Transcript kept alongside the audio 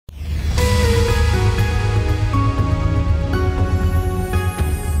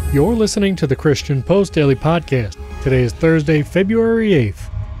You're listening to the Christian Post Daily Podcast. Today is Thursday, February 8th.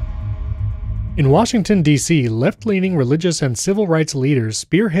 In Washington, D.C., left-leaning religious and civil rights leaders,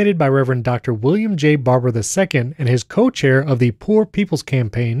 spearheaded by Reverend Dr. William J. Barber II and his co-chair of the Poor People's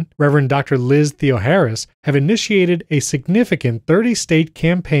Campaign, Reverend Dr. Liz Theoharis, have initiated a significant 30-state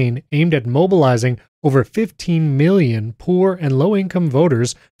campaign aimed at mobilizing over 15 million poor and low-income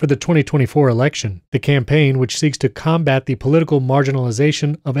voters for the 2024 election. The campaign, which seeks to combat the political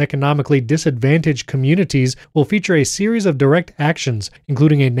marginalization of economically disadvantaged communities, will feature a series of direct actions,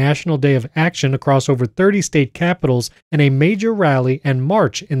 including a national day of action across over 30 state capitals and a major rally and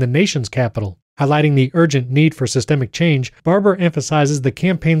march in the nation's capital. Highlighting the urgent need for systemic change, Barber emphasizes the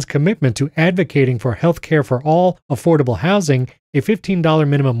campaign's commitment to advocating for health care for all, affordable housing, a $15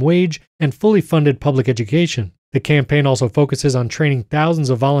 minimum wage, and fully funded public education. The campaign also focuses on training thousands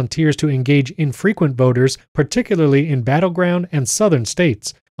of volunteers to engage infrequent voters, particularly in battleground and southern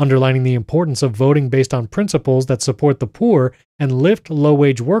states, underlining the importance of voting based on principles that support the poor and lift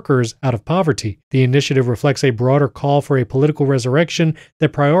low-wage workers out of poverty. The initiative reflects a broader call for a political resurrection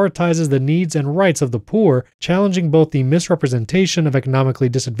that prioritizes the needs and rights of the poor, challenging both the misrepresentation of economically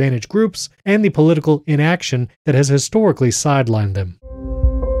disadvantaged groups and the political inaction that has historically sidelined them.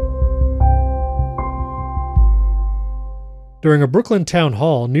 During a Brooklyn town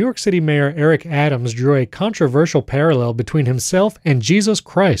hall, New York City Mayor Eric Adams drew a controversial parallel between himself and Jesus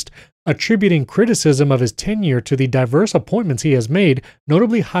Christ, attributing criticism of his tenure to the diverse appointments he has made,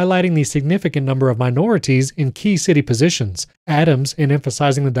 notably highlighting the significant number of minorities in key city positions. Adams, in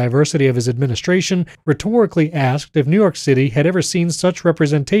emphasizing the diversity of his administration, rhetorically asked if New York City had ever seen such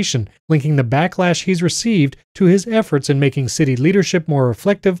representation, linking the backlash he's received to his efforts in making city leadership more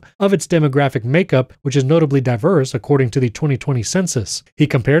reflective of its demographic makeup, which is notably diverse according to the 2020 census. He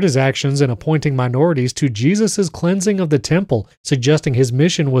compared his actions in appointing minorities to Jesus' cleansing of the temple, suggesting his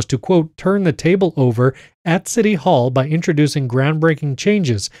mission was to, quote, turn the table over at City Hall by introducing groundbreaking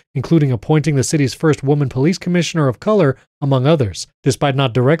changes, including appointing the city's first woman police commissioner of color, among others. Despite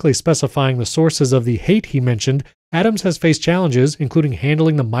not directly specifying the sources of the hate he mentioned, Adams has faced challenges, including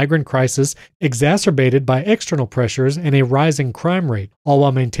handling the migrant crisis exacerbated by external pressures and a rising crime rate, all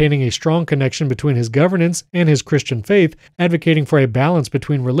while maintaining a strong connection between his governance and his Christian faith, advocating for a balance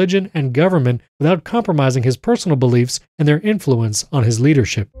between religion and government without compromising his personal beliefs and their influence on his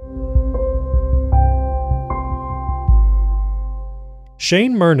leadership.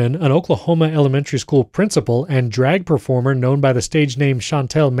 Shane Mernon, an Oklahoma elementary school principal and drag performer known by the stage name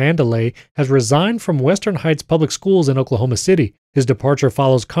Chantel Mandalay, has resigned from Western Heights Public Schools in Oklahoma City. His departure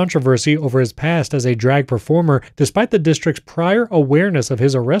follows controversy over his past as a drag performer, despite the district's prior awareness of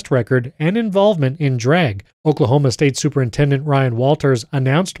his arrest record and involvement in drag. Oklahoma State Superintendent Ryan Walters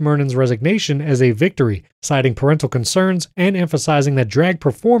announced Mernon's resignation as a victory, citing parental concerns and emphasizing that drag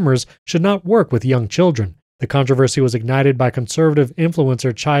performers should not work with young children. The controversy was ignited by conservative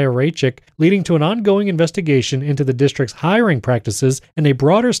influencer Chaya Raichik, leading to an ongoing investigation into the district's hiring practices and a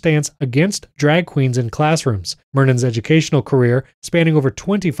broader stance against drag queens in classrooms. Mernon's educational career, spanning over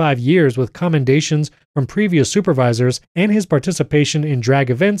 25 years with commendations from previous supervisors, and his participation in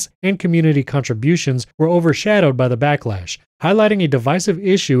drag events and community contributions were overshadowed by the backlash, highlighting a divisive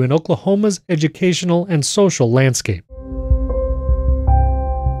issue in Oklahoma's educational and social landscape.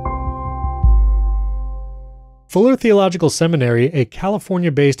 Fuller Theological Seminary, a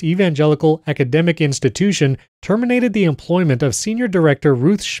California-based evangelical academic institution, terminated the employment of Senior Director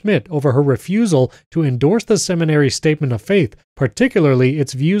Ruth Schmidt over her refusal to endorse the seminary's statement of faith, particularly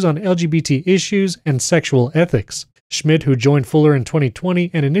its views on LGBT issues and sexual ethics. Schmidt, who joined Fuller in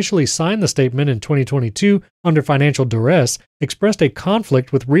 2020 and initially signed the statement in 2022 under financial duress, expressed a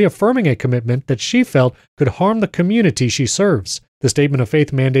conflict with reaffirming a commitment that she felt could harm the community she serves. The statement of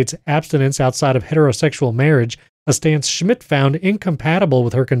faith mandates abstinence outside of heterosexual marriage, a stance Schmidt found incompatible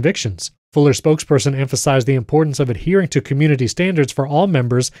with her convictions. Fuller's spokesperson emphasized the importance of adhering to community standards for all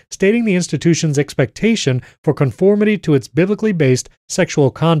members, stating the institution's expectation for conformity to its biblically based sexual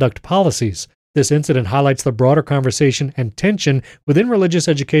conduct policies. This incident highlights the broader conversation and tension within religious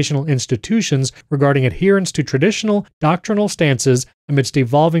educational institutions regarding adherence to traditional doctrinal stances amidst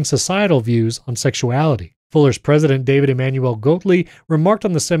evolving societal views on sexuality. Fuller's president, David Emmanuel Goatley, remarked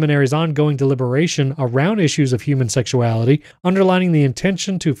on the seminary's ongoing deliberation around issues of human sexuality, underlining the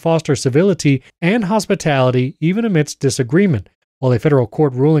intention to foster civility and hospitality even amidst disagreement, while a federal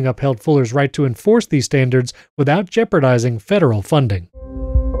court ruling upheld Fuller's right to enforce these standards without jeopardizing federal funding.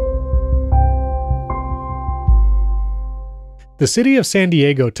 The city of San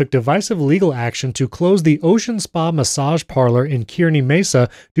Diego took divisive legal action to close the Ocean Spa massage parlor in Kearny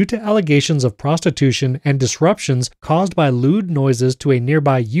Mesa due to allegations of prostitution and disruptions caused by lewd noises to a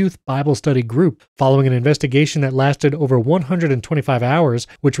nearby youth Bible study group, following an investigation that lasted over 125 hours,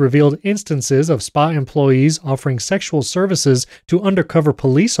 which revealed instances of spa employees offering sexual services to undercover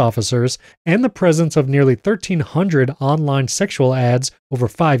police officers, and the presence of nearly 1,300 online sexual ads over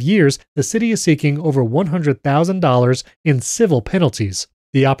 5 years. The city is seeking over $100,000 in civil penalties.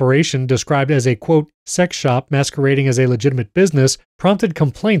 The operation, described as a, quote, sex shop masquerading as a legitimate business, prompted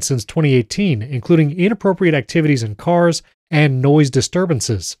complaints since 2018, including inappropriate activities in cars and noise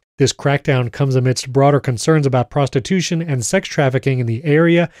disturbances. This crackdown comes amidst broader concerns about prostitution and sex trafficking in the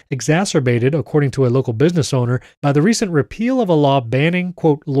area, exacerbated, according to a local business owner, by the recent repeal of a law banning,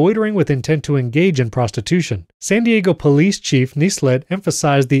 quote, loitering with intent to engage in prostitution. San Diego Police Chief Nislet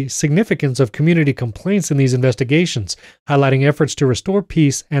emphasized the significance of community complaints in these investigations, highlighting efforts to restore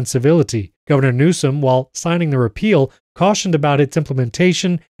peace and civility. Governor Newsom, while signing the repeal, cautioned about its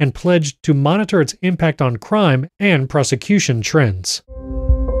implementation and pledged to monitor its impact on crime and prosecution trends.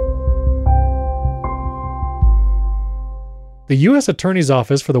 The U.S. Attorney's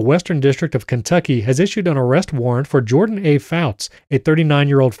Office for the Western District of Kentucky has issued an arrest warrant for Jordan A. Fouts, a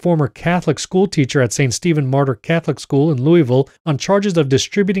 39-year-old former Catholic school teacher at St. Stephen Martyr Catholic School in Louisville, on charges of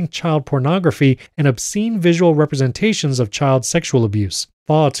distributing child pornography and obscene visual representations of child sexual abuse.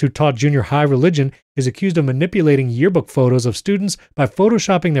 Fouts, who taught junior high religion, is accused of manipulating yearbook photos of students by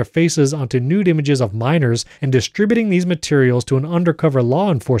photoshopping their faces onto nude images of minors and distributing these materials to an undercover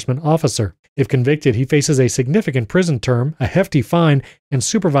law enforcement officer. If convicted, he faces a significant prison term, a hefty fine, and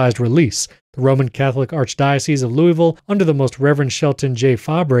supervised release. The Roman Catholic Archdiocese of Louisville, under the Most Reverend Shelton J.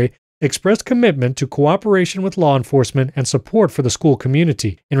 Fabre, expressed commitment to cooperation with law enforcement and support for the school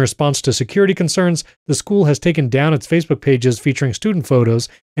community. In response to security concerns, the school has taken down its Facebook pages featuring student photos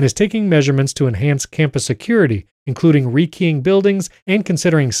and is taking measurements to enhance campus security, including rekeying buildings and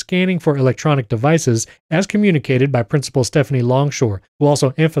considering scanning for electronic devices, as communicated by Principal Stephanie Longshore, who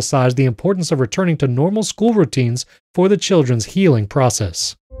also emphasized the importance of returning to normal school routines for the children's healing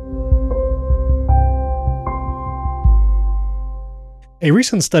process. A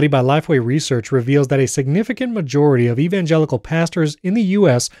recent study by Lifeway Research reveals that a significant majority of evangelical pastors in the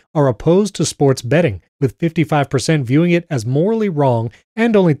U.S. are opposed to sports betting, with 55% viewing it as morally wrong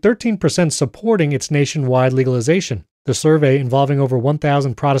and only 13% supporting its nationwide legalization. The survey, involving over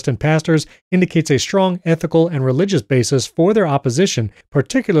 1,000 Protestant pastors, indicates a strong ethical and religious basis for their opposition,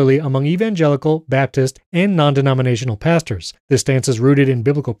 particularly among evangelical, Baptist, and non-denominational pastors. This stance is rooted in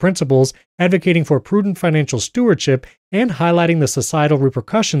biblical principles, advocating for prudent financial stewardship and highlighting the societal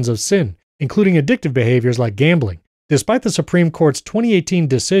repercussions of sin, including addictive behaviors like gambling. Despite the Supreme Court's 2018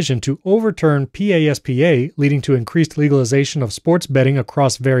 decision to overturn PASPA, leading to increased legalization of sports betting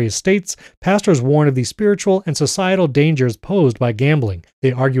across various states, pastors warn of the spiritual and societal dangers posed by gambling.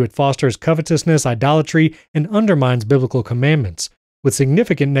 They argue it fosters covetousness, idolatry, and undermines biblical commandments, with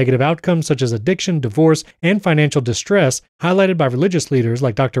significant negative outcomes such as addiction, divorce, and financial distress, highlighted by religious leaders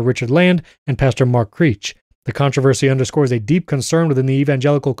like Dr. Richard Land and Pastor Mark Creech. The controversy underscores a deep concern within the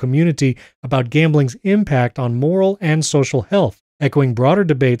evangelical community about gambling's impact on moral and social health, echoing broader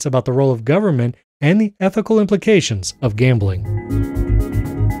debates about the role of government and the ethical implications of gambling.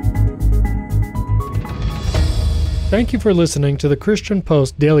 Thank you for listening to the Christian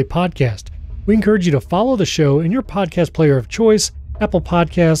Post Daily Podcast. We encourage you to follow the show in your podcast player of choice, Apple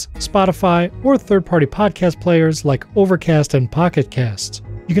Podcasts, Spotify, or third-party podcast players like Overcast and Pocket Casts.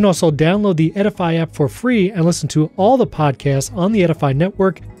 You can also download the Edifi app for free and listen to all the podcasts on the Edifi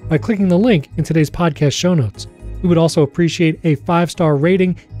network by clicking the link in today's podcast show notes. We would also appreciate a 5-star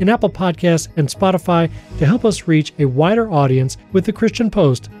rating in Apple Podcasts and Spotify to help us reach a wider audience with the Christian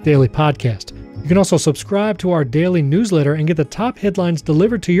Post Daily Podcast. You can also subscribe to our daily newsletter and get the top headlines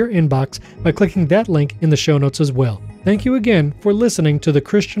delivered to your inbox by clicking that link in the show notes as well. Thank you again for listening to the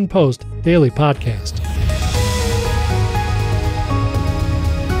Christian Post Daily Podcast.